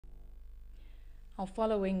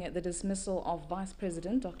Following the dismissal of Vice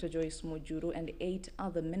President Dr. Joice Mujuru and 8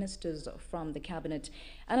 other ministers from the cabinet,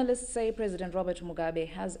 analysts say President Robert Mugabe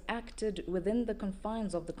has acted within the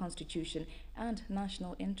confines of the constitution and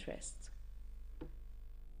national interests.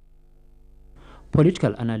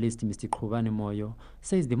 Political analyst Mr. Qhubani Moyo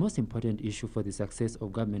says the most important issue for the success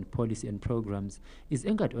of government policy and programs is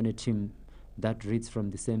anchored on a team that reads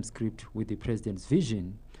from the same script with the president's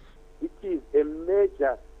vision. It is a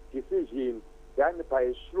major decision done by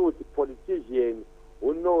a shrewd politician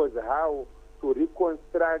who knows how to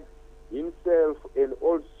reconstruct himself and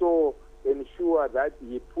also ensure that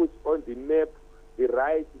he puts on the map the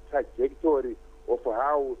right trajectory of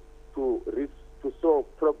how to solve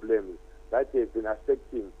problems that have been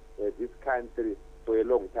affecting this country for a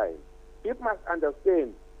long time. People must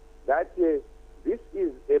understand that this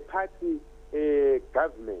is a party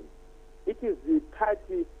government. It is the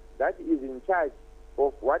party that is in charge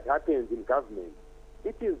of what happens in government.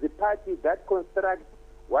 It is the party that constructs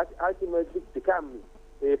what ultimately becomes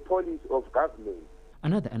a policy of government.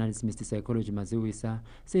 Another analyst, Mr. Psychology Maziwisa,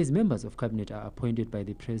 says members of cabinet are appointed by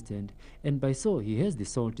the president, and by so he has the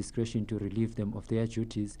sole discretion to relieve them of their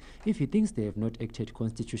duties if he thinks they have not acted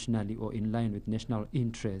constitutionally or in line with national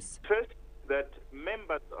interests. First, that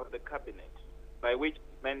members of the cabinet, by which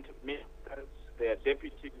meant ministers, their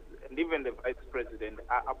deputies, and even the vice president,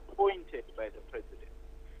 are appointed by the president.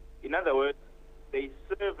 In other words, they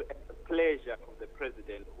serve at the pleasure of the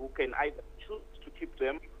president, who can either choose to keep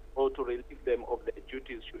them or to relieve them of their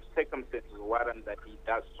duties should circumstances warrant that he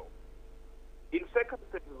does so. In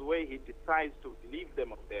circumstances where he decides to relieve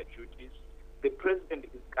them of their duties, the president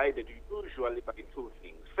is guided usually by two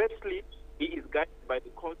things. Firstly, he is guided by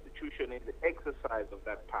the Constitution in the exercise of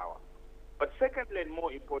that power. But secondly, and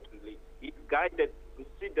more importantly, he is guided in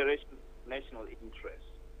consideration of national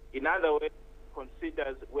interests. In other words,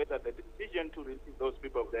 considers whether the decision to relieve those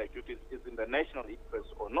people of their duties is in the national interest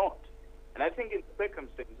or not. And I think in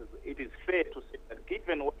circumstances, it is fair to say that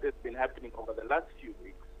given what has been happening over the last few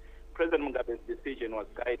weeks, President Mugabe's decision was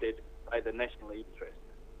guided by the national interest.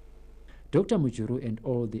 Dr. Mujuru and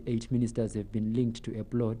all the 8 ministers have been linked to a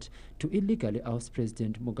plot to illegally oust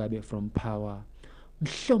President Mugabe from power.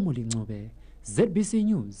 Mhlomuli Ncube, ZBC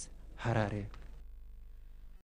News, Harare.